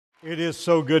It is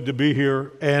so good to be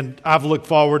here, and I've looked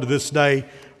forward to this day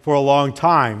for a long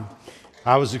time.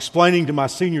 I was explaining to my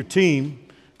senior team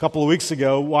a couple of weeks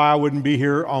ago why I wouldn't be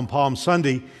here on Palm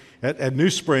Sunday at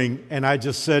New Spring, and I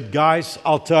just said, guys,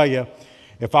 I'll tell you,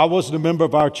 if I wasn't a member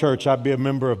of our church, I'd be a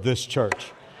member of this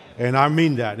church. And I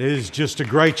mean that. It is just a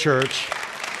great church.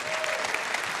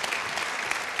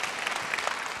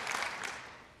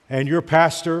 And your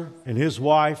pastor and his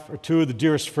wife are two of the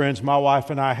dearest friends my wife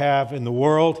and I have in the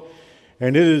world.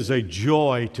 And it is a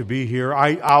joy to be here.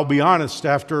 I'll be honest,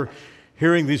 after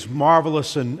hearing these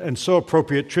marvelous and so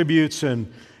appropriate tributes and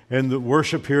the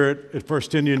worship here at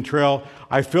First Indian Trail,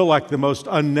 I feel like the most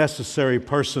unnecessary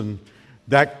person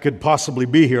that could possibly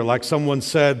be here. Like someone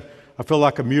said, I feel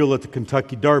like a mule at the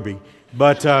Kentucky Derby.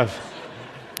 But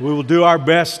we will do our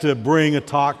best to bring a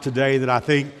talk today that I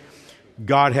think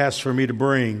God has for me to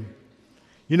bring.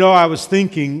 You know, I was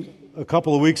thinking a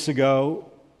couple of weeks ago,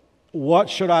 what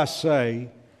should I say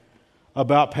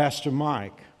about Pastor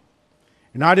Mike?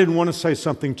 And I didn't want to say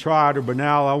something trite or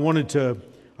banal. I wanted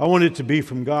it to be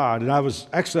from God. And I was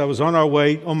on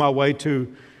my way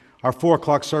to our 4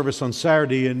 o'clock service on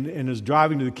Saturday and was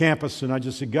driving to the campus, and I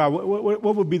just said, God,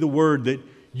 what would be the word that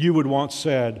you would want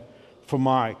said for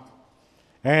Mike?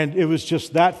 And it was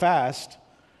just that fast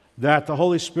that the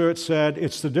Holy Spirit said,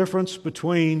 it's the difference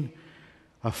between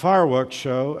a fireworks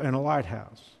show and a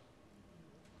lighthouse.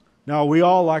 Now, we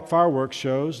all like fireworks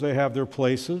shows. They have their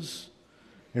places,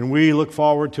 and we look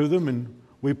forward to them, and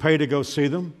we pay to go see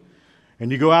them.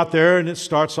 And you go out there, and it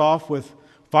starts off with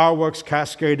fireworks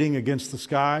cascading against the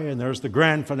sky, and there's the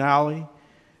grand finale,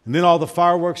 and then all the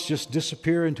fireworks just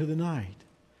disappear into the night.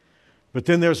 But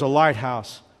then there's a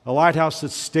lighthouse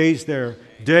that stays there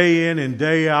day in and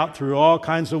day out through all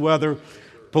kinds of weather,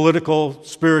 political,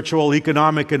 spiritual,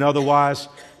 economic, and otherwise.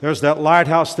 There's that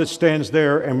lighthouse that stands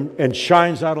there and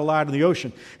shines out a light in the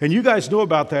ocean. And you guys know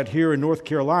about that here in North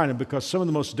Carolina because some of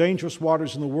the most dangerous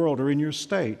waters in the world are in your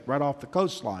state, right off the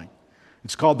coastline.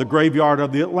 It's called the graveyard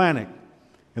of the Atlantic.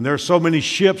 And there are so many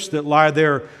ships that lie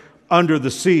there under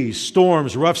the seas,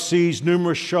 storms, rough seas,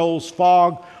 numerous shoals,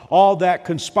 fog, all that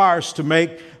conspires to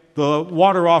make the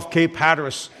water off Cape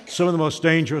Hatteras some of the most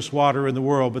dangerous water in the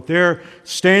world. But there,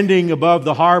 standing above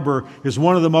the harbor, is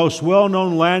one of the most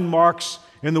well-known landmarks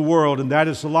in the world, and that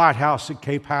is the lighthouse at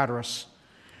Cape Hatteras.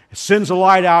 It sends a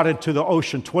light out into the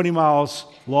ocean 20 miles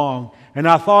long. And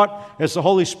I thought, as the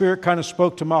Holy Spirit kind of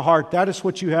spoke to my heart, that is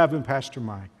what you have in Pastor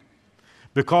Mike.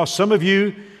 Because some of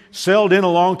you sailed in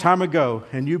a long time ago,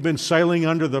 and you've been sailing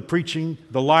under the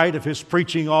light of His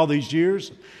preaching all these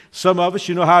years. Some of us,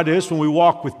 you know how it is when we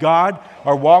walk with God,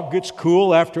 our walk gets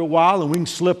cool after a while and we can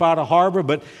slip out of harbor.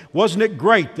 But wasn't it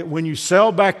great that when you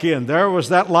sailed back in, there was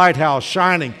that lighthouse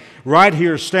shining right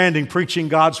here, standing, preaching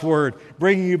God's Word,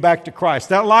 bringing you back to Christ.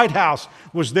 That lighthouse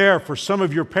was there for some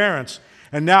of your parents,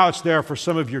 and now it's there for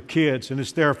some of your kids, and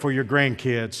it's there for your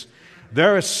grandkids.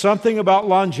 There is something about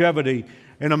longevity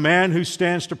in a man who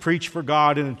stands to preach for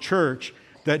God in a church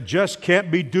that just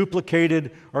can't be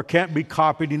duplicated or can't be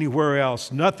copied anywhere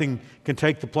else. Nothing can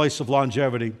take the place of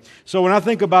longevity. So when I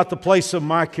think about the place of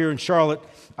Mike here in Charlotte,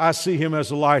 I see him as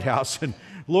a lighthouse. And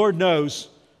Lord knows,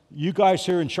 you guys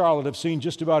here in Charlotte have seen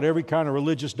just about every kind of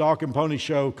religious dog and pony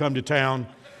show come to town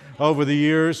over the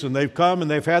years. And they've come and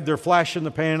they've had their flash in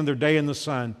the pan and their day in the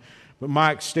sun. But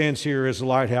Mike stands here as a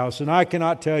lighthouse, and I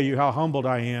cannot tell you how humbled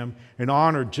I am and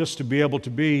honored just to be able to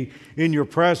be in your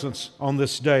presence on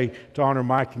this day to honor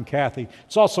Mike and Kathy.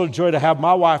 It's also a joy to have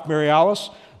my wife, Mary Alice.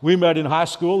 We met in high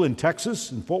school in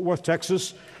Texas, in Fort Worth,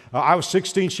 Texas. I was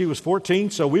 16, she was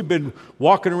 14, so we've been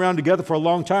walking around together for a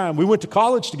long time. We went to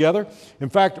college together. In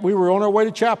fact, we were on our way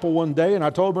to chapel one day, and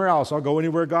I told Mary Alice, I'll go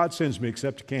anywhere God sends me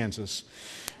except to Kansas.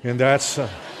 And that's...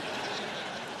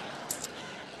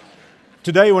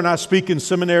 Today, when I speak in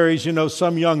seminaries, you know,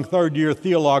 some young third-year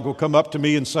theologue will come up to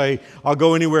me and say, I'll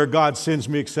go anywhere God sends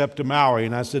me except to Maui.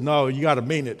 And I said, no, you got to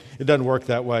mean it. It doesn't work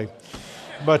that way.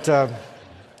 But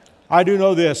I do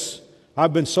know this.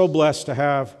 I've been so blessed to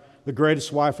have the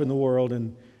greatest wife in the world,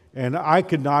 and I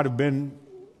could not have been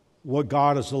what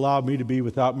God has allowed me to be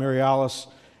without Mary Alice.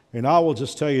 And I will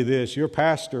just tell you this, your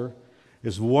pastor,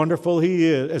 as wonderful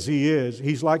as he is,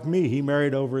 he's like me. He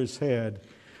married over his head.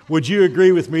 Would you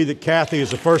agree with me that Kathy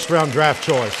is a first-round draft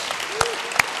choice?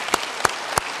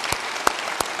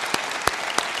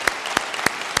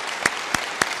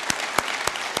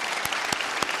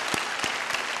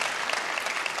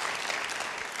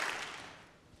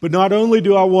 But not only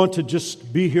do I want to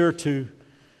just be here to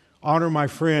honor my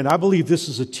friend, I believe this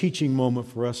is a teaching moment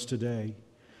for us today.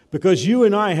 Because you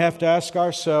and I have to ask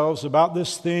ourselves about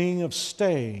this thing of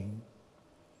staying.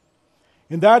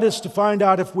 And that is to find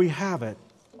out if we have it.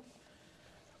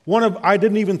 I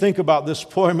didn't even think about this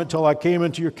poem until I came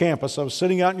into your campus. I was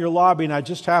sitting out in your lobby, and I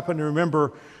just happened to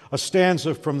remember a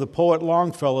stanza from the poet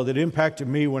Longfellow that impacted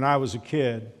me when I was a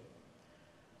kid.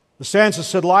 The stanza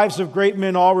said, "Lives of great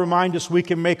men all remind us we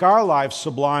can make our lives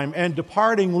sublime, and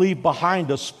departing leave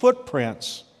behind us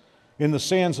footprints in the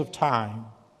sands of time."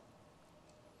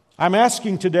 I'm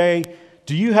asking today,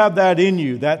 do you have that in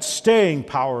you, that staying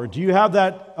power? Do you have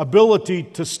that ability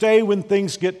to stay when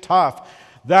things get tough?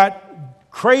 That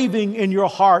craving in your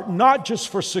heart, not just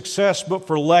for success, but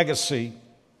for legacy?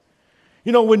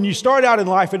 You know, when you start out in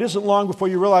life, it isn't long before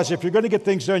you realize if you're going to get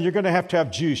things done, you're going to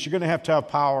have juice. You're going to have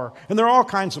power. And there are all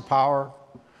kinds of power.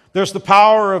 There's the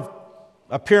power of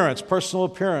appearance, personal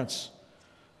appearance.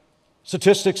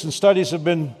 Statistics and studies have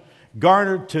been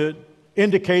garnered to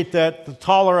indicate that the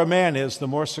taller a man is, the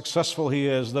more successful he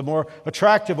is. The more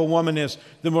attractive a woman is,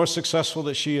 the more successful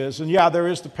that she is. And yeah, there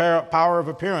is the power of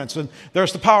appearance. And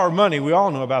there's the power of money. We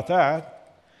all know about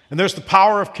that. And there's the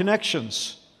power of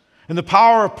connections. And the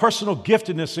power of personal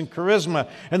giftedness and charisma.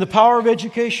 And the power of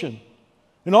education.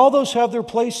 And all those have their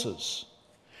places.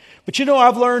 But you know,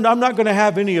 I've learned I'm not going to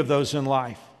have any of those in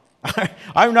life.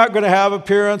 I'm not going to have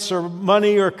appearance or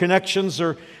money or connections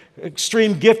or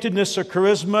extreme giftedness or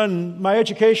charisma, and my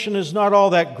education is not all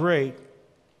that great.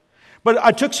 But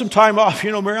I took some time off.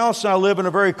 You know, Mary Alice and I live in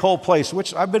a very cold place,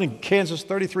 which I've been in Kansas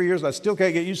 33 years, and I still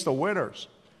can't get used to the winters.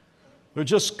 They're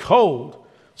just cold.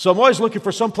 So I'm always looking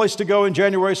for some place to go in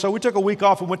January. So we took a week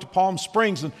off and went to Palm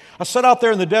Springs, and I sat out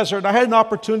there in the desert, and I had an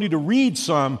opportunity to read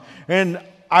some, and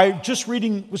I was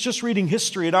just reading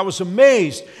history, and I was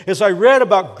amazed as I read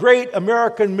about great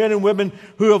American men and women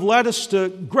who have led us to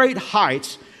great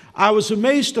heights. I was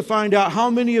amazed to find out how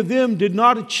many of them did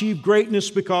not achieve greatness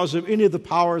because of any of the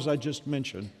powers I just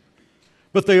mentioned.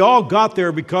 But they all got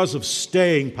there because of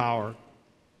staying power.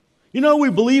 You know, we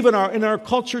believe in our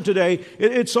culture today,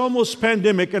 it's almost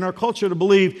pandemic in our culture to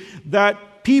believe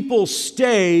that people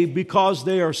stay because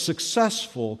they are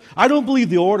successful. I don't believe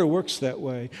the order works that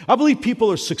way. I believe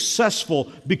people are successful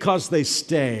because they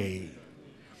stay.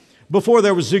 Before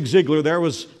there was Zig Ziglar, there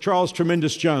was Charles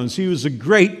Tremendous Jones. He was a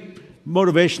great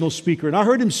motivational speaker. And I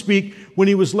heard him speak when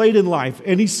he was late in life.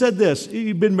 And he said this.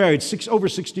 He'd been married over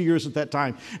 60 years at that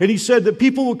time. And he said that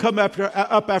people would come up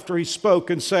after he spoke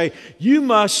and say, you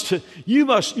and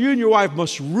your wife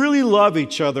must really love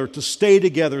each other to stay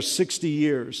together 60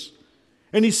 years.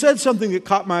 And he said something that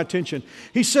caught my attention.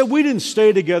 He said, we didn't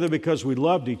stay together because we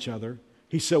loved each other.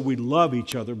 He said, we love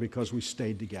each other because we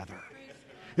stayed together.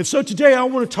 And so today I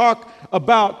want to talk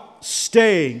about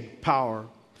staying power.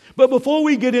 But before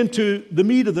we get into the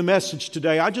meat of the message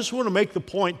today, I just want to make the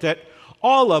point that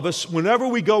all of us, whenever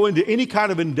we go into any kind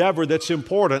of endeavor that's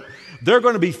important, there are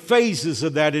going to be phases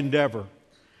of that endeavor.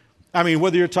 I mean,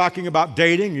 whether you're talking about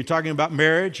dating, you're talking about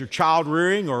marriage, or child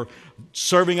rearing, or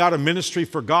serving out a ministry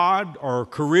for God, or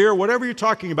career, whatever you're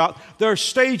talking about, there are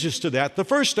stages to that. The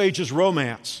first stage is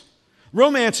romance.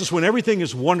 Romance is when everything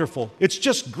is wonderful. It's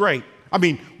just great. I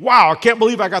mean, wow, I can't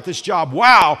believe I got this job.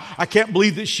 Wow, I can't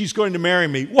believe that she's going to marry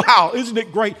me. Wow, isn't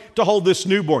it great to hold this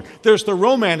newborn? There's the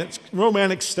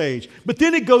romantic stage. But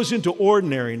then it goes into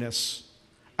ordinariness.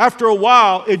 After a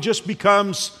while, it just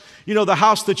becomes, you know, the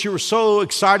house that you were so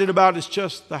excited about is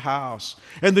just the house.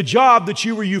 And the job that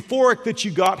you were euphoric that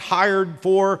you got hired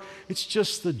for, it's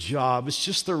just the job. It's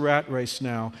just the rat race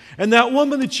now. And that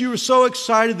woman that you were so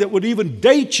excited that would even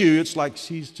date you, it's like,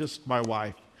 she's just my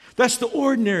wife. That's the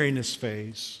ordinariness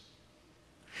phase.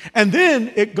 And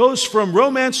then it goes from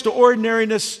romance to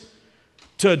ordinariness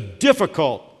to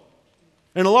difficult.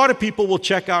 And a lot of people will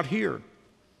check out here.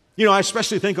 You know, I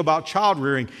especially think about child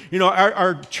rearing. You know,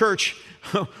 our church,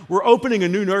 we're opening a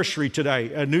new nursery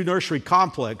today, a new nursery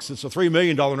complex. It's a $3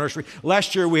 million nursery.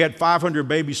 Last year we had 500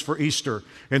 babies for Easter.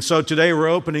 And so today we're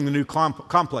opening the new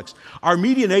complex. Our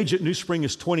median age at New Spring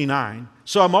is 29.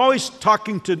 So I'm always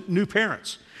talking to new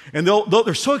parents. And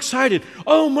they're so excited.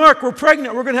 Oh, Mark, we're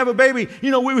pregnant. We're going to have a baby. You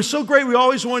know, it was so great. We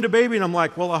always wanted a baby. And I'm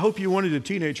like, well, I hope you wanted a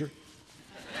teenager.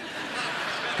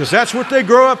 Because that's what they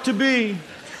grow up to be.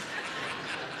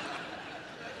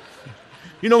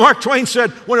 You know, Mark Twain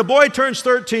said, when a boy turns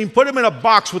 13, put him in a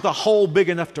box with a hole big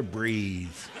enough to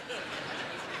breathe.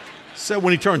 Said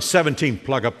when he turns 17,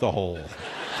 plug up the hole.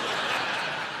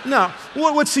 Now,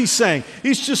 what's he saying?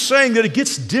 He's just saying that it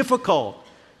gets difficult.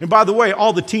 And by the way,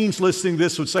 all the teens listening to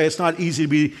this would say it's not easy to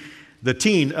be the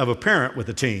teen of a parent with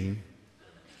a teen.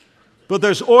 But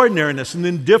there's ordinariness and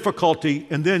then difficulty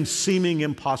and then seeming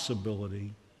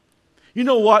impossibility. You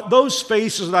know what? Those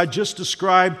phases that I just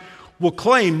described will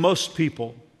claim most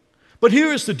people. But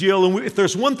here is the deal, and if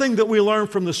there's one thing that we learn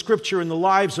from the Scripture in the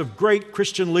lives of great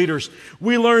Christian leaders,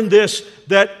 we learn this,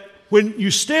 that when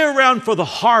you stay around for the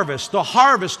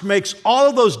harvest makes all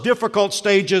of those difficult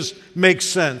stages make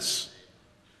sense.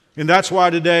 And that's why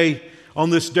today, on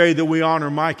this day that we honor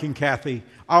Mike and Kathy,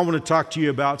 I want to talk to you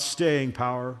about staying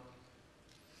power.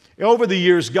 Over the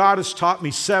years, God has taught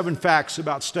me 7 facts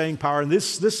about staying power. And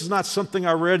this is not something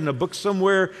I read in a book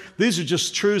somewhere. These are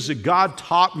just truths that God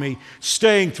taught me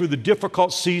staying through the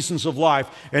difficult seasons of life.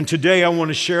 And today I want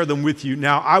to share them with you.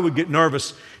 Now, I would get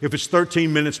nervous if it's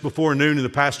 13 minutes before noon and the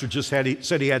pastor just said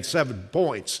he had 7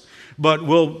 points. But I'm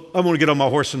going to get on my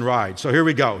horse and ride. So here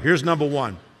we go. Here's number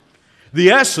 1. The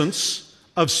essence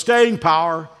of staying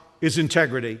power is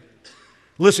integrity.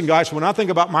 Listen, guys, when I think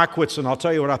about Mike Whitson, I'll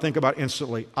tell you what I think about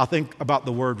instantly. I think about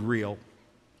the word real.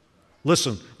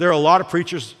 Listen, there are a lot of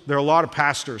preachers, there are a lot of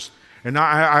pastors, and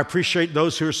I appreciate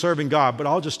those who are serving God, but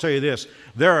I'll just tell you this.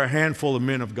 There are a handful of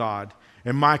men of God,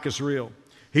 and Mike is real.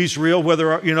 He's real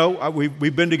whether,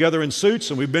 we've been together in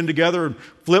suits, and we've been together in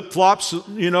flip-flops,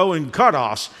 and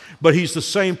cutoffs, but he's the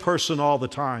same person all the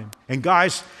time. And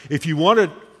guys, if you want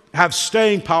to have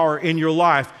staying power in your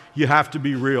life, you have to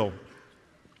be real.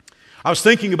 I was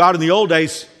thinking about in the old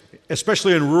days,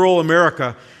 especially in rural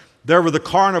America, there were the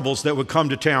carnivals that would come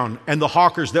to town and the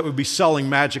hawkers that would be selling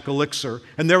magic elixir.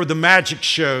 And there were the magic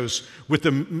shows with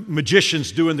the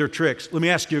magicians doing their tricks. Let me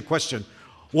ask you a question.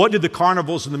 What did the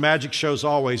carnivals and the magic shows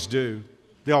always do?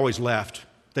 They always left.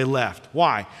 They left.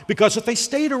 Why? Because if they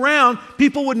stayed around,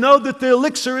 people would know that the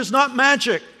elixir is not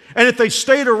magic. And if they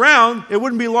stayed around, it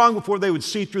wouldn't be long before they would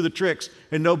see through the tricks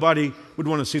and nobody would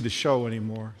want to see the show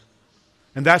anymore.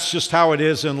 And that's just how it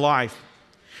is in life.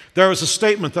 There was a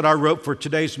statement that I wrote for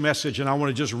today's message, and I want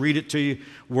to just read it to you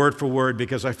word for word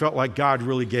because I felt like God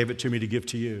really gave it to me to give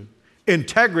to you.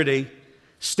 Integrity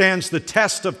stands the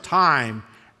test of time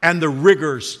and the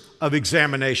rigors of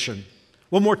examination.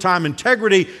 One more time.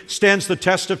 Integrity stands the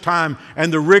test of time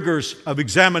and the rigors of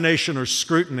examination or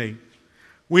scrutiny.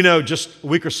 We know just a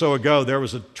week or so ago there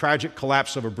was a tragic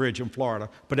collapse of a bridge in Florida,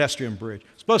 pedestrian bridge.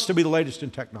 It's supposed to be the latest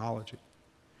in technology.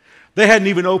 They hadn't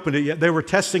even opened it yet. They were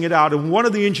testing it out. And one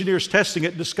of the engineers testing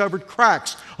it discovered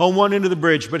cracks on one end of the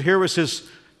bridge. But here was his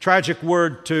tragic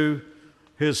word to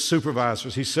his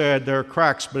supervisors. He said, there are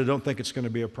cracks, but I don't think it's going to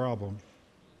be a problem.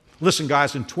 Listen,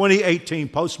 guys, in 2018,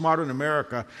 postmodern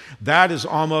America, that is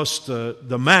almost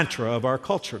the mantra of our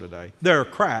culture today. There are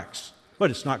cracks,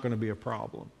 but it's not going to be a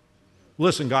problem.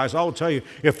 Listen, guys, I will tell you,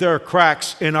 if there are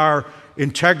cracks in our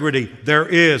integrity, there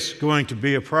is going to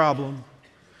be a problem.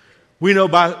 We know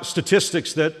by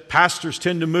statistics that pastors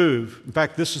tend to move. In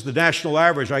fact, this is the national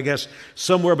average, I guess,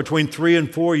 somewhere between 3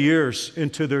 and 4 years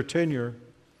into their tenure.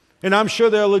 And I'm sure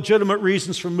there are legitimate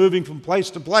reasons for moving from place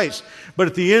to place. But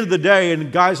at the end of the day,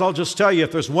 and guys, I'll just tell you,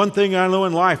 if there's one thing I know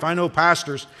in life, I know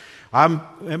pastors. I'm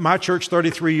at my church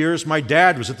 33 years. My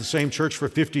dad was at the same church for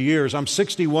 50 years. I'm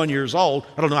 61 years old.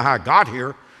 I don't know how I got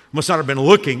here. Must not have been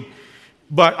looking.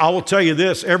 But I will tell you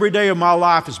this, every day of my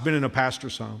life has been in a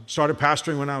pastor's home. Started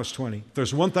pastoring when I was 20. If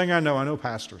there's one thing I know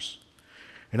pastors.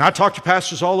 And I talk to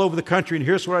pastors all over the country, and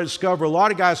here's what I discover. A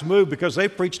lot of guys move because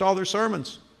they've preached all their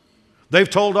sermons. They've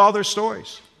told all their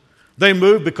stories. They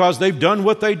move because they've done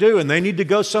what they do, and they need to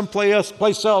go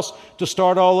someplace else to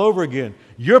start all over again.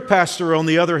 Your pastor, on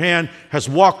the other hand, has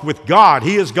walked with God.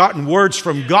 He has gotten words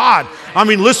from God. I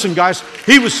mean, listen, guys,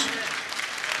 he was...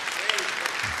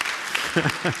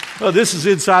 Well, this is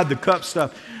inside the cup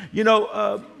stuff.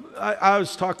 I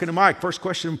was talking to Mike. First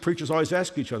question preachers always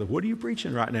ask each other, what are you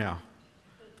preaching right now?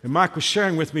 And Mike was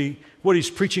sharing with me what he's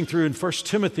preaching through in 1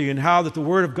 Timothy and how that the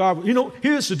Word of God...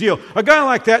 here's the deal. A guy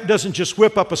like that doesn't just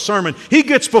whip up a sermon. He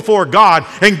gets before God,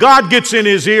 and God gets in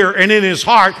his ear and in his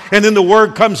heart, and then the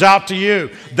Word comes out to you.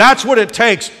 That's what it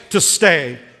takes to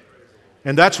stay.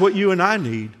 And that's what you and I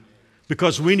need,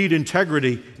 because we need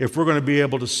integrity if we're going to be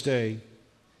able to stay.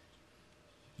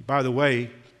 By the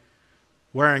way,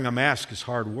 wearing a mask is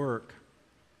hard work.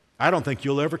 I don't think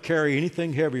you'll ever carry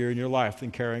anything heavier in your life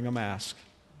than carrying a mask.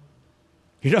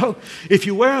 If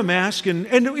you wear a mask, and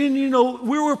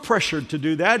we were pressured to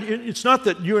do that. It's not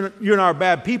that you and I are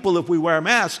bad people if we wear a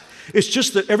mask. It's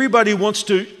just that everybody wants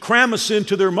to cram us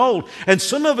into their mold. And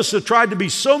some of us have tried to be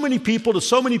so many people to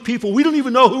so many people, we don't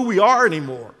even know who we are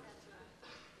anymore.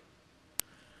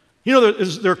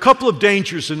 There are a couple of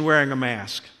dangers in wearing a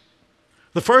mask.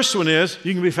 The first one is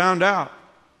you can be found out.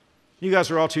 You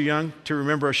guys are all too young to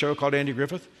remember a show called Andy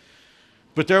Griffith.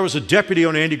 But there was a deputy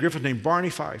on Andy Griffith named Barney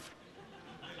Fife.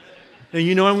 And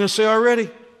you know what I'm going to say already?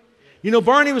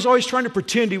 Barney was always trying to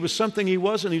pretend he was something he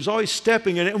wasn't. He was always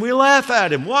stepping in it, and we laugh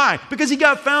at him. Why? Because he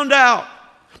got found out.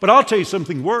 But I'll tell you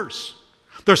something worse.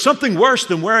 There's something worse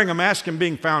than wearing a mask and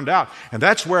being found out, and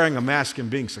that's wearing a mask and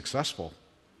being successful.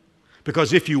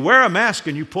 Because if you wear a mask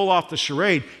and you pull off the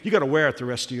charade, you got to wear it the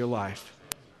rest of your life.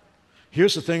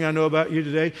 Here's the thing I know about you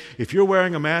today. If you're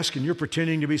wearing a mask and you're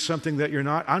pretending to be something that you're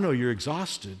not, I know you're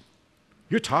exhausted.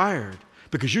 You're tired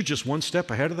because you're just one step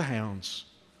ahead of the hounds.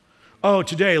 Oh,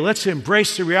 today, let's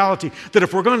embrace the reality that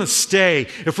if we're going to stay,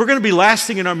 if we're going to be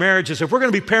lasting in our marriages, if we're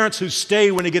going to be parents who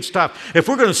stay when it gets tough, if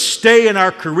we're going to stay in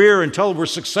our career until we're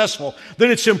successful,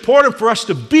 then it's important for us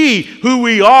to be who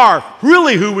we are,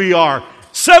 really who we are,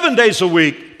 7 days a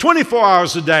week, 24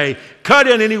 hours a day, cut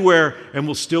in anywhere, and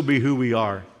we'll still be who we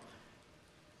are.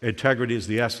 Integrity is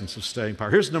the essence of staying power.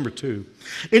 Here's number 2.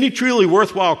 Any truly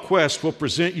worthwhile quest will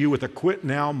present you with a quit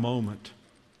now moment.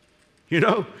 You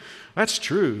know, that's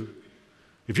true.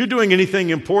 If you're doing anything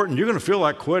important, you're going to feel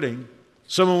like quitting.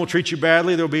 Someone will treat you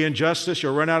badly. There'll be injustice.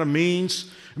 You'll run out of means.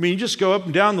 I mean, you just go up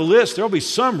and down the list. There'll be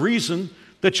some reason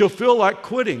that you'll feel like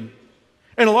quitting.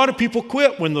 And a lot of people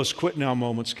quit when those quit now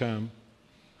moments come.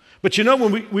 But you know,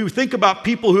 when we think about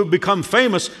people who have become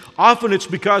famous, often it's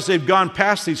because they've gone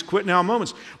past these quit now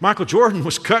moments. Michael Jordan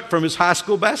was cut from his high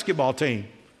school basketball team.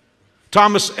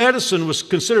 Thomas Edison was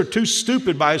considered too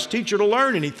stupid by his teacher to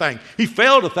learn anything. He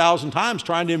failed 1,000 times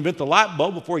trying to invent the light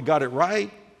bulb before he got it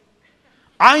right.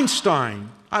 Einstein,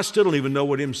 I still don't even know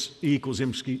what MC equals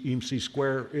MC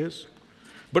square is.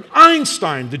 But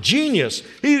Einstein, the genius,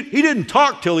 he didn't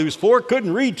talk till he was 4,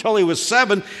 couldn't read till he was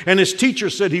 7, and his teacher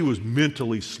said he was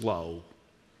mentally slow.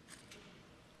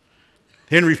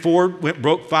 Henry Ford went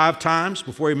broke 5 times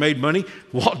before he made money.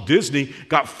 Walt Disney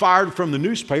got fired from the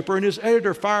newspaper, and his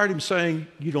editor fired him saying,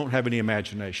 "You don't have any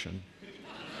imagination."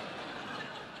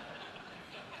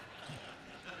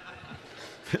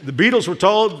 The Beatles were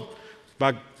told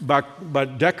by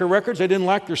Decca Records they didn't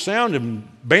like their sound, and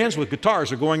bands with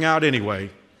guitars are going out anyway.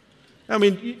 I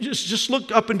mean, you just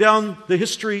look up and down the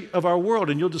history of our world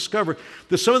and you'll discover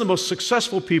that some of the most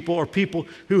successful people are people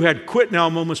who had quit now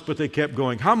moments, but they kept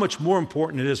going. How much more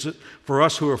important is it for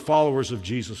us who are followers of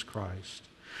Jesus Christ?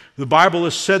 The Bible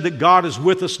has said that God is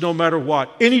with us no matter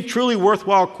what. Any truly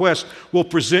worthwhile quest will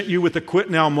present you with a quit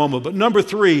now moment. But number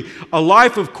 3, a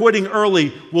life of quitting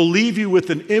early will leave you with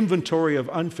an inventory of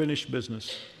unfinished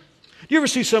business. Do you ever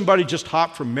see somebody just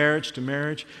hop from marriage to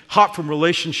marriage, hop from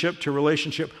relationship to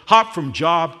relationship, hop from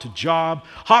job to job,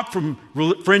 hop from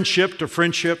friendship to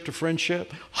friendship to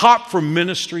friendship, hop from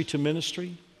ministry to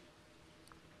ministry?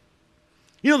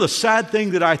 You know the sad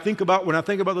thing that I think about when I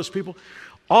think about those people?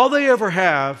 All they ever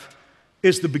have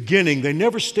is the beginning. They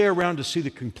never stay around to see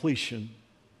the completion.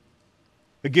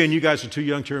 Again, you guys are too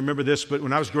young to remember this, but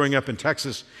when I was growing up in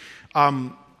Texas,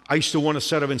 I used to want a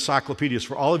set of encyclopedias.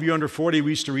 For all of you under 40,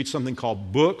 we used to read something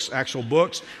called books, actual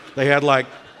books. They had like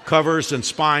covers and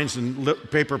spines and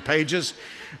paper pages.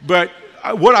 But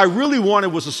what I really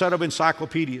wanted was a set of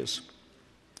encyclopedias.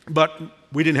 But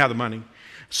we didn't have the money.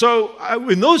 So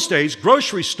in those days,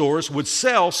 grocery stores would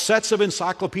sell sets of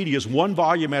encyclopedias, 1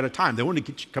 volume at a time. They wanted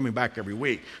to keep coming back every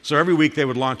week. So every week they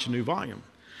would launch a new volume.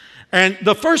 And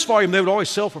the first volume they would always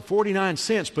sell for 49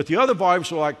 cents, but the other volumes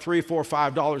were like $3, $4,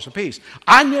 $5 a piece.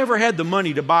 I never had the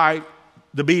money to buy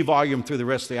the B volume through the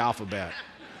rest of the alphabet.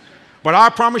 But I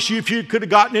promise you, if you could have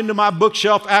gotten into my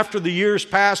bookshelf after the years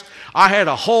passed, I had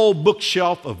a whole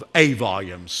bookshelf of A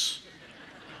volumes.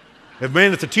 If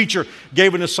the teacher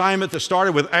gave an assignment that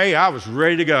started with A, I was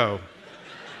ready to go.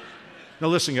 Now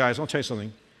listen, guys, I'll tell you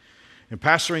something. In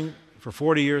pastoring for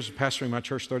 40 years, pastoring my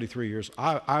church 33 years,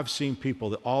 I've seen people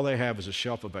that all they have is a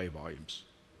shelf of A volumes.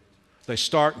 They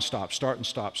start and stop, start and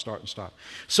stop, start and stop.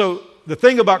 So the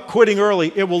thing about quitting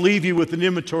early, it will leave you with an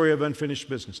inventory of unfinished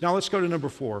business. Now let's go to number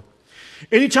 4.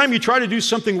 Anytime you try to do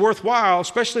something worthwhile,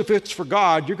 especially if it's for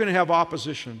God, you're going to have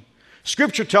opposition.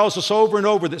 Scripture tells us over and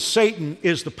over that Satan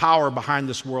is the power behind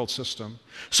this world system.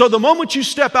 So the moment you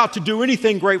step out to do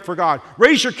anything great for God,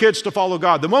 raise your kids to follow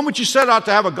God, the moment you set out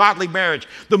to have a godly marriage,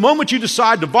 the moment you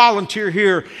decide to volunteer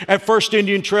here at First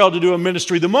Indian Trail to do a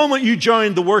ministry, the moment you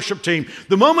join the worship team,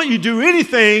 the moment you do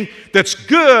anything that's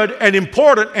good and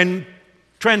important and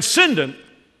transcendent,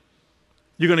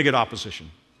 you're going to get opposition.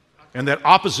 And that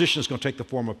opposition is going to take the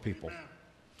form of people.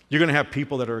 You're going to have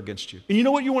people that are against you. And you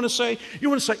know what you want to say? You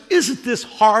want to say, isn't this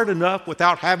hard enough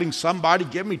without having somebody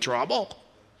give me trouble?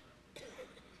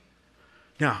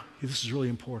 Now, this is really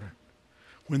important.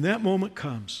 When that moment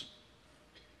comes,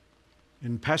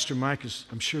 and Pastor Mike has,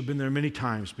 I'm sure, been there many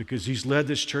times because he's led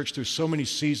this church through so many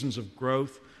seasons of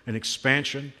growth and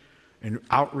expansion and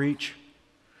outreach.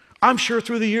 I'm sure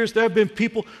through the years there have been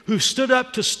people who stood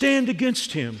up to stand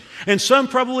against him. And some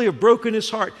probably have broken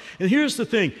his heart. And here's the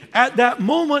thing. At that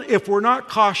moment, if we're not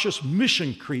cautious,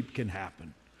 mission creep can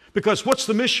happen. Because what's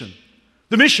the mission?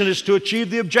 The mission is to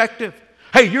achieve the objective.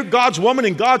 Hey, you're God's woman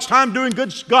in God's time doing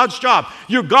God's job.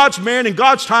 You're God's man in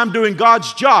God's time doing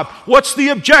God's job. What's the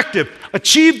objective?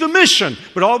 Achieve the mission.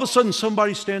 But all of a sudden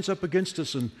somebody stands up against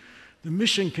us and the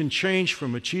mission can change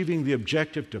from achieving the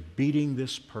objective to beating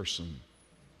this person.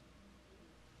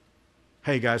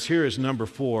 Hey guys, here is number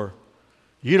 4.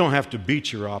 You don't have to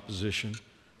beat your opposition,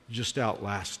 just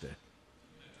outlast it.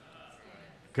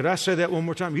 Could I say that one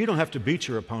more time? You don't have to beat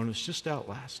your opponents, just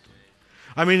outlast them.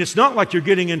 I mean, it's not like you're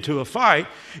getting into a fight.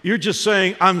 You're just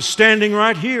saying, I'm standing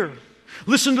right here.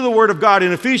 Listen to the Word of God.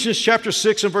 In Ephesians chapter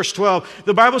 6 and verse 12,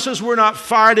 the Bible says we're not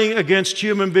fighting against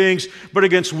human beings, but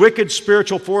against wicked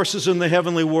spiritual forces in the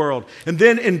heavenly world. And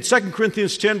then in 2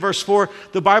 Corinthians 10 verse 4,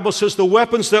 the Bible says the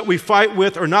weapons that we fight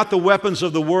with are not the weapons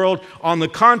of the world. On the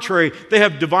contrary, they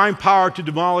have divine power to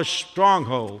demolish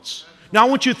strongholds. Now I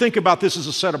want you to think about this as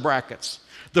a set of brackets.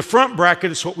 The front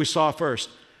bracket is what we saw first.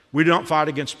 We don't fight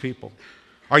against people.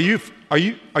 Are you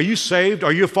saved?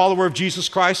 Are you a follower of Jesus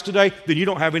Christ today? Then you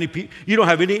don't have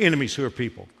any enemies who are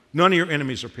people. None of your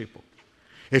enemies are people.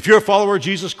 If you're a follower of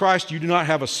Jesus Christ, you do not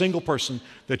have a single person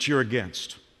that you're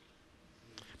against.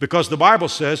 Because the Bible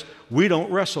says we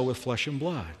don't wrestle with flesh and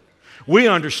blood. We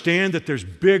understand that there's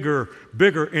bigger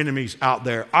enemies out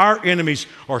there. Our enemies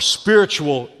are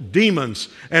spiritual demons.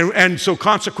 And so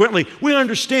consequently, we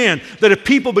understand that if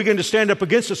people begin to stand up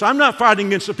against us, I'm not fighting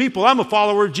against the people. I'm a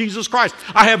follower of Jesus Christ.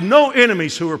 I have no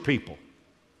enemies who are people.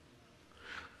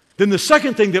 Then the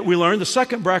second thing that we learn, the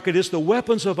second bracket, is the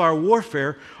weapons of our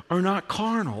warfare are not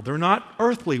carnal. They're not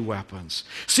earthly weapons.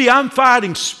 See, I'm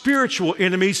fighting spiritual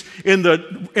enemies in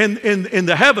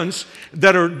the heavens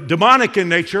that are demonic in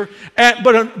nature,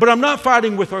 but I'm not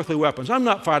fighting with earthly weapons. I'm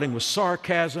not fighting with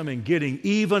sarcasm and getting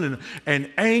even and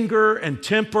anger and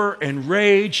temper and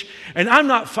rage. And I'm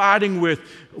not fighting with,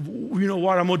 you know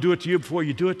what, I'm going to do it to you before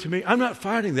you do it to me. I'm not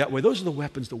fighting that way. Those are the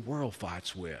weapons the world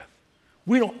fights with.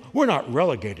 We're not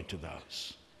relegated to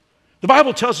those. The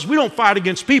Bible tells us we don't fight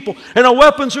against people, and our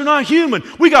weapons are not human.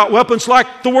 We got weapons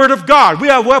like the Word of God. We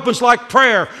have weapons like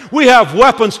prayer. We have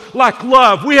weapons like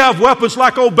love. We have weapons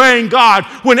like obeying God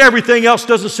when everything else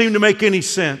doesn't seem to make any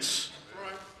sense.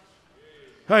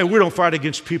 Hey, we don't fight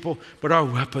against people, but our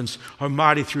weapons are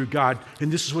mighty through God.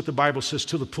 And this is what the Bible says,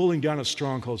 to the pulling down of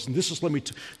strongholds. And this is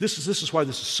why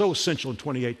this is so essential in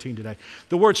 2018 today.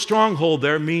 The word stronghold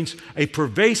there means a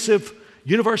pervasive,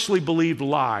 universally believed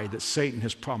lie that Satan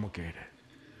has promulgated.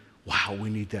 Wow, we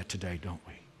need that today, don't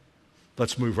we?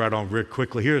 Let's move right on real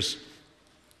quickly.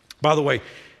 By the way,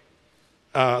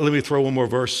 let me throw one more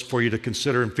verse for you to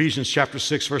consider. In Ephesians chapter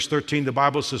 6, verse 13, the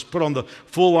Bible says, put on the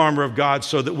full armor of God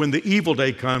so that when the evil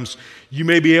day comes, you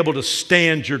may be able to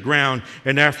stand your ground,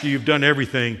 and after you've done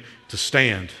everything, to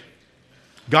stand.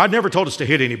 God never told us to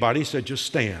hit anybody. He said, just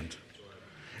stand.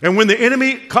 And when the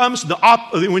enemy comes,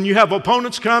 when you have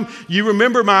opponents come, you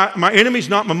remember my enemy's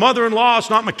not my mother-in-law, it's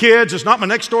not my kids, it's not my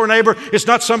next-door neighbor, it's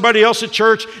not somebody else at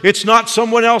church, it's not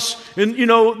someone else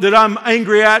that I'm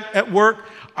angry at work.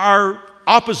 Our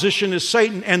opposition is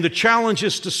Satan, and the challenge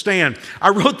is to stand. I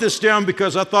wrote this down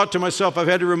because I thought to myself, I've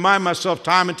had to remind myself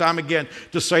time and time again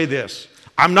to say this.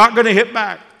 I'm not going to hit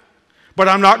back, but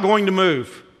I'm not going to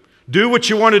move. Do what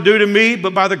you want to do to me,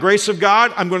 but by the grace of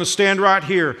God, I'm going to stand right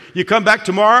here. You come back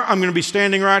tomorrow, I'm going to be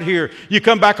standing right here. You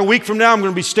come back a week from now, I'm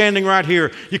going to be standing right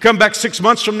here. You come back 6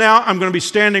 months from now, I'm going to be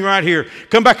standing right here.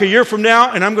 Come back a year from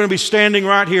now, and I'm going to be standing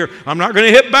right here. I'm not going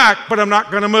to hit back, but I'm not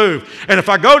going to move. And if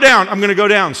I go down, I'm going to go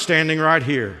down standing right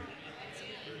here.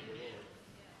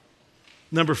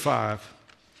 Number 5,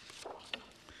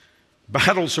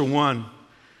 battles are won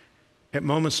at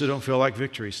moments that don't feel like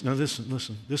victories. Now listen,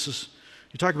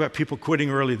 you talk about people quitting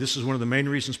early. This is one of the main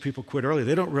reasons people quit early.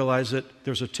 They don't realize that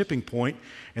there's a tipping point,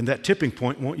 and that tipping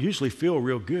point won't usually feel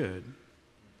real good.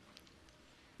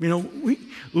 You know,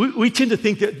 we tend to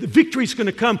think that the victory's going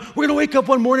to come. We're going to wake up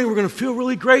one morning, we're going to feel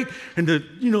really great, and the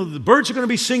birds are going to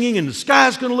be singing, and the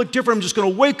sky's going to look different. I'm just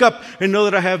going to wake up and know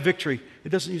that I have victory. It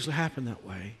doesn't usually happen that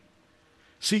way.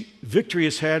 See, victory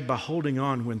is had by holding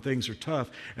on when things are tough,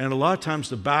 and a lot of times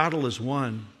the battle is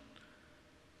won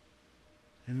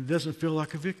and it doesn't feel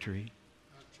like a victory.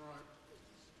 That's right.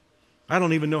 I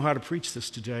don't even know how to preach this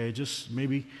today.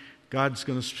 Maybe God's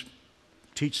going to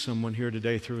teach someone here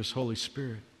today through His Holy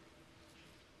Spirit.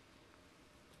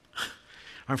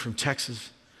 I'm from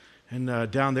Texas,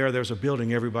 and down there's a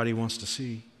building everybody wants to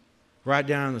see. Right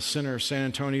down in the center of San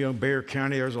Antonio, Bexar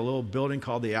County, there's a little building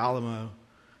called the Alamo.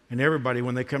 And everybody,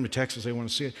 when they come to Texas, they want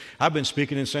to see it. I've been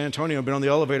speaking in San Antonio. I've been on the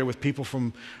elevator with people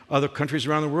from other countries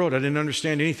around the world. I didn't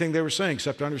understand anything they were saying,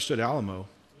 except I understood Alamo.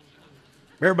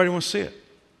 Everybody wants to see it.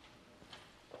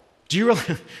 Do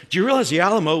you realize the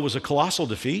Alamo was a colossal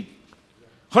defeat?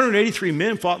 183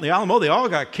 men fought in the Alamo. They all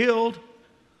got killed.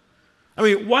 I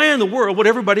mean, why in the world would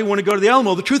everybody want to go to the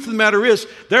Alamo? The truth of the matter is,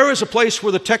 there is a place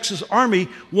where the Texas Army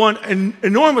won an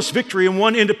enormous victory and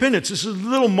won independence. This is a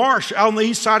little marsh out on the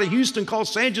east side of Houston called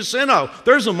San Jacinto.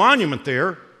 There's a monument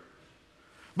there.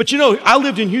 But you know, I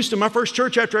lived in Houston. My first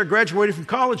church after I graduated from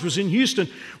college was in Houston.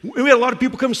 We had a lot of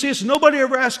people come and see us. Nobody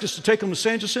ever asked us to take them to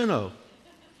San Jacinto.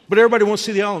 But everybody wants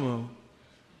to see the Alamo.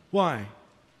 Why?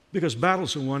 Because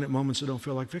battles are won at moments that don't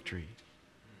feel like victory.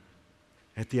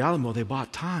 At the Alamo, they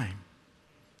bought time.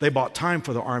 They bought time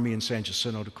for the army in San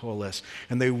Jacinto to coalesce,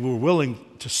 and they were willing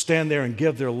to stand there and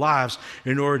give their lives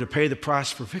in order to pay the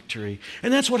price for victory.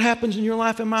 And that's what happens in your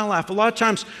life and my life. A lot of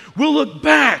times we'll look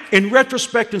back in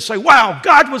retrospect and say, wow,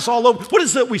 God was all over. What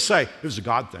is it we say? It was a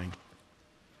God thing.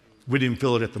 We didn't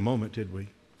feel it at the moment, did we?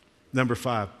 Number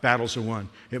 5, battles are won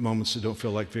at moments that don't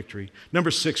feel like victory. Number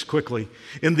 6, quickly,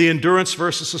 in the endurance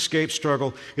versus escape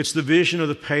struggle, it's the vision of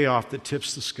the payoff that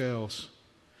tips the scales.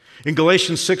 In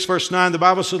Galatians 6, verse 9, the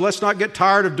Bible says, let's not get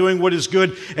tired of doing what is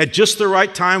good. At just the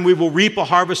right time, we will reap a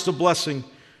harvest of blessing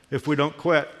if we don't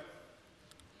quit.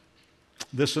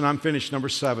 This, and I'm finished, number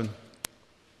 7.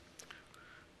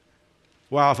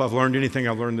 Wow, if I've learned anything,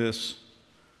 I've learned this.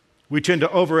 We tend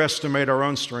to overestimate our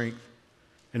own strength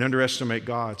and underestimate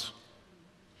God's.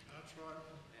 That's right.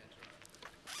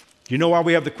 Do you know why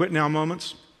we have the quit now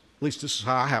moments? At least this is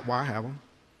why I have them.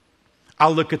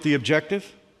 I'll look at the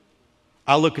objective.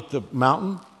 I look at the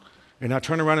mountain, and I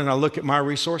turn around and I look at my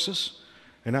resources,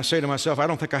 and I say to myself, I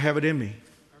don't think I have it in me.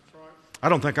 That's right. I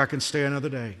don't think I can stay another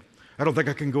day. I don't think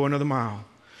I can go another mile.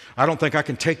 I don't think I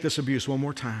can take this abuse one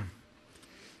more time.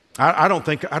 I don't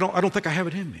think I have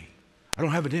it in me. I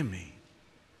don't have it in me.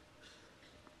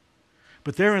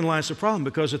 But therein lies the problem,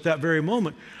 because at that very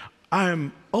moment,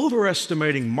 I'm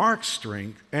overestimating Mark's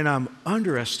strength, and I'm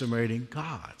underestimating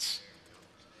God's.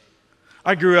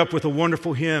 I grew up with a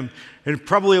wonderful hymn, and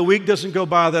probably a week doesn't go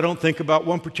by that I don't think about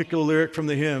one particular lyric from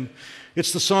the hymn.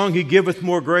 It's the song, He Giveth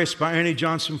More Grace by Annie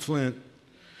Johnson Flint.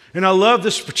 And I love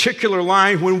this particular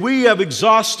line, when we have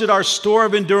exhausted our store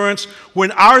of endurance, when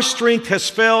our strength has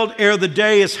failed ere the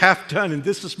day is half done. And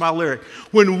this is my lyric.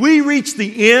 When we reach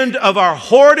the end of our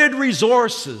hoarded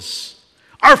resources,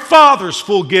 our Father's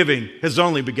full giving has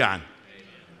only begun.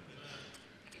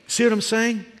 See what I'm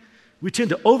saying? We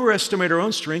tend to overestimate our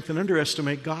own strength and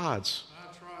underestimate God's.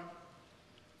 That's right.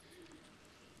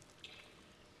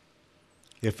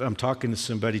 If I'm talking to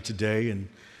somebody today, and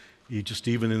you just,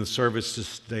 even in the service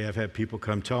this day, I've had people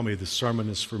come tell me the sermon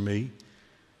is for me.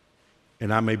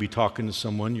 And I may be talking to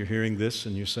someone, you're hearing this,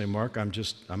 and you say, Mark,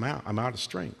 I'm out of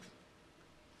strength.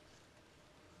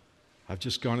 I've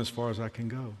just gone as far as I can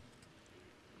go.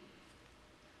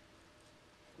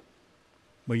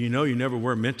 Well, you know, you never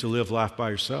were meant to live life by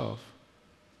yourself.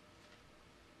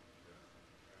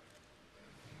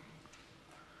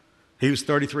 He was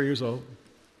 33 years old.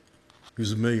 He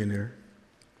was a millionaire.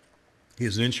 He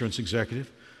was an insurance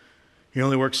executive. He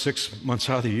only worked 6 months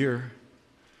out of the year.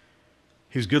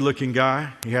 He was a good-looking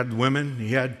guy. He had women.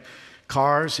 He had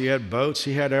cars. He had boats.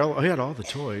 He had all the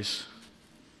toys.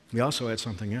 He also had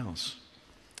something else.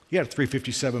 He had a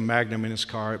 .357 Magnum in his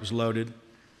car. It was loaded.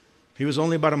 He was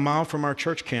only about a mile from our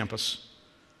church campus,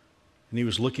 and he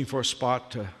was looking for a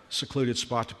secluded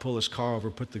spot to pull his car over,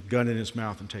 put the gun in his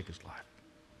mouth, and take his life.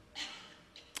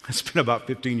 It's been about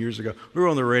 15 years ago. We were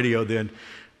on the radio then,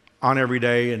 on every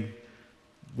day, and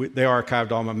they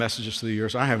archived all my messages through the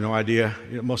years. I have no idea,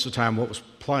 most of the time, what was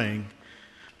playing.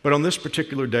 But on this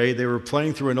particular day, they were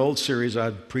playing through an old series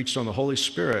I'd preached on the Holy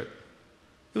Spirit.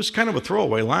 It was kind of a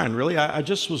throwaway line, really. I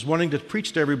just was wanting to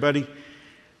preach to everybody,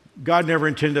 God never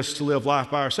intended us to live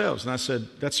life by ourselves. And I said,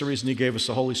 that's the reason He gave us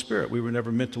the Holy Spirit. We were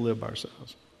never meant to live by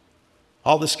ourselves.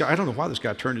 I don't know why this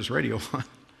guy turned his radio on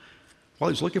while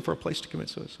he was looking for a place to commit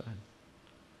suicide.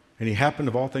 And he happened,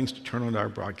 of all things, to turn on our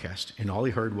broadcast, and all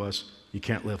he heard was, you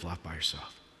can't live life by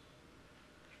yourself.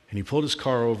 And he pulled his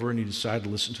car over, and he decided to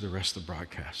listen to the rest of the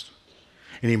broadcast.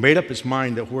 And he made up his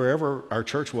mind that wherever our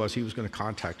church was, he was going to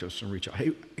contact us and reach out.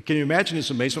 Hey, can you imagine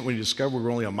his amazement when he discovered we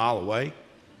were only a mile away?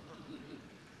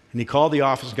 And he called the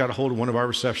office and got a hold of one of our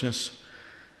receptionists.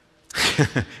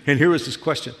 And here was his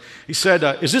question. He said,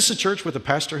 is this a church with a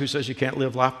pastor who says you can't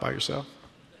live life by yourself?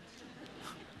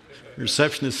 The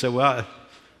receptionist said, well,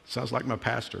 sounds like my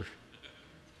pastor.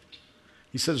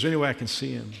 He said, is there any way I can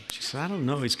see him? She said, I don't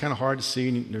know. He's kind of hard to see,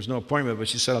 and there's no appointment. But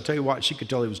she said, I'll tell you what. She could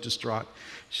tell he was distraught.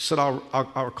 She said,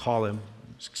 I'll call him.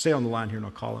 Stay on the line here, and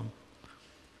I'll call him.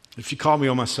 If she called me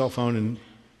on my cell phone, and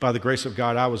by the grace of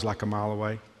God, I was like a mile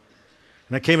away.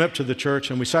 And I came up to the church,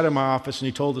 and we sat in my office, and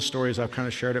he told the story as I've kind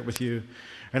of shared it with you.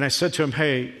 And I said to him,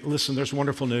 hey, listen, there's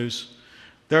wonderful news.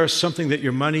 There is something that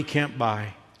your money can't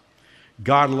buy.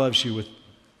 God loves you with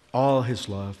all his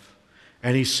love.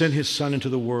 And he sent his son into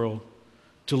the world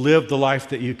to live the life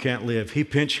that you can't live. He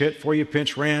pinch hit for you,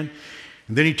 pinch ran.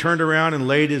 And then he turned around and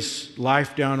laid his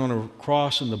life down on a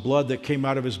cross, and the blood that came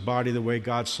out of his body, the way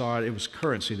God saw it, it was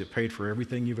currency that paid for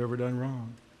everything you've ever done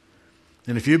wrong.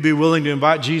 And if you'd be willing to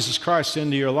invite Jesus Christ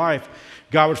into your life,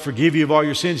 God would forgive you of all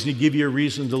your sins and he'd give you a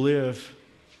reason to live.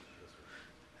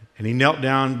 And he knelt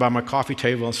down by my coffee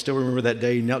table. I still remember that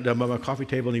day. He knelt down by my coffee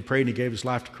table and he prayed and he gave his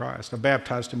life to Christ. I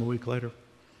baptized him a week later.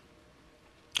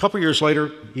 A couple years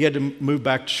later, he had to move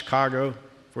back to Chicago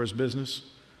for his business.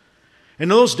 In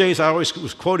those days, I always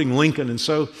was quoting Lincoln. And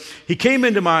so he came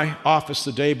into my office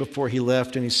the day before he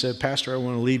left and he said, "Pastor, I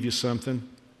want to leave you something."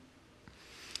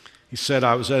 He said,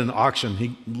 "I was at an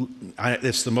auction.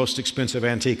 It's the most expensive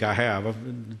antique I have."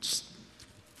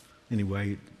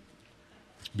 Anyway,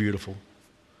 it's beautiful.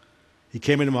 He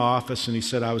came into my office and he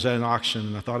said, "I was at an auction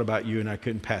and I thought about you and I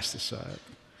couldn't pass this up."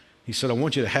 He said, "I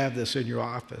want you to have this in your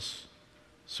office.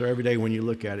 So every day when you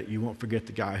look at it, you won't forget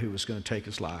the guy who was going to take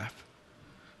his life."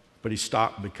 But he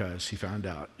stopped because he found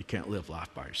out you can't live life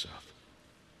by yourself.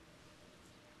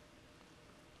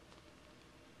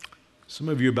 Some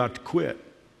of you are about to quit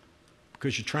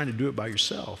because you're trying to do it by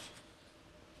yourself.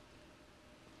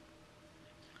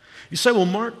 You say, "Well,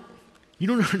 Mark, you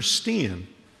don't understand.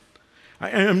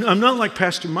 I'm not like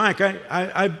Pastor Mike.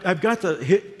 I've got the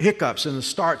hiccups and the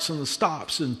starts and the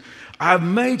stops, and I've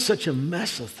made such a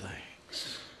mess of things."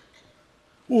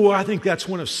 Oh, I think that's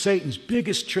one of Satan's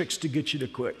biggest tricks to get you to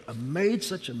quit. I've made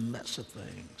such a mess of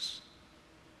things.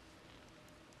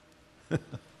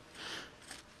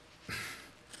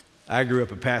 I grew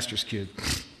up a pastor's kid.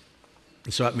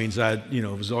 And so that means I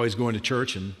was always going to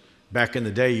church. And back in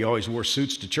the day, you always wore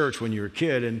suits to church when you were a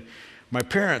kid. And my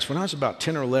parents, when I was about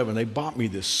 10 or 11, they bought me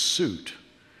this suit.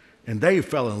 And they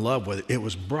fell in love with it. It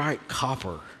was bright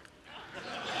copper.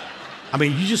 I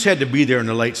mean, you just had to be there in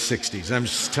the late 60s. I'm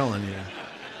just telling you.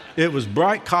 It was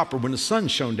bright copper. When the sun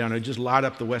shone down, it just light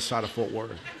up the west side of Fort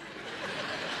Worth.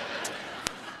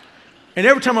 And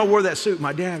every time I wore that suit,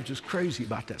 my dad was just crazy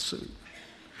about that suit.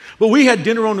 But we had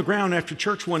dinner on the ground after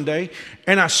church one day,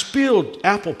 and I spilled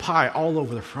apple pie all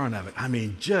over the front of it. I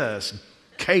mean, just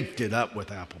caked it up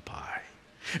with apple pie.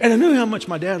 And I knew how much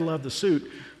my dad loved the suit,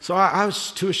 so I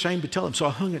was too ashamed to tell him, so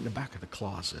I hung it in the back of the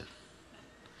closet.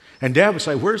 And Dad would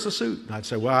say, "Where's the suit?" And I'd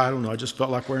say, "Well, I don't know. I just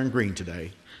felt like wearing green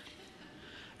today."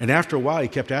 And after a while, he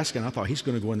kept asking. I thought he's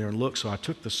going to go in there and look. So I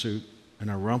took the suit and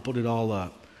I rumpled it all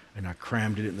up and I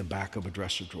crammed it in the back of a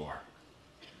dresser drawer.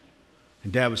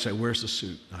 And Dad would say, "Where's the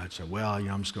suit?" And I'd say, "Well,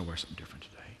 I'm just going to wear something different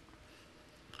today."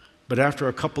 But after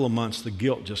a couple of months, the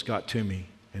guilt just got to me.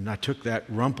 And I took that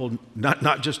rumpled,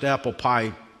 not just apple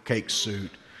pie cake suit,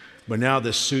 but now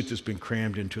this suit that's been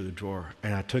crammed into the drawer.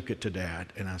 And I took it to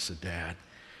Dad and I said, "Dad,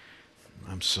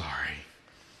 I'm sorry.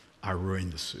 I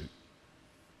ruined the suit."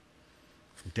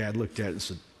 Dad looked at it and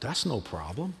said, "That's no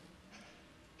problem.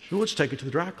 Well, let's take it to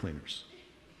the dry cleaners."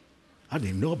 I didn't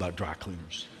even know about dry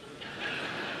cleaners.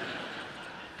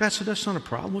 Dad said, "That's not a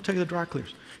problem. We'll take it to the dry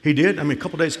cleaners." He did. A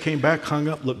couple days came back, hung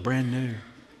up, looked brand new.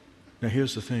 Now,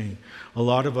 here's the thing. A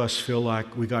lot of us feel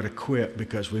like we got to quit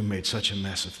because we made such a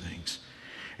mess of things.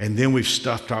 And then we've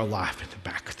stuffed our life in the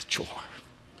back of the drawer.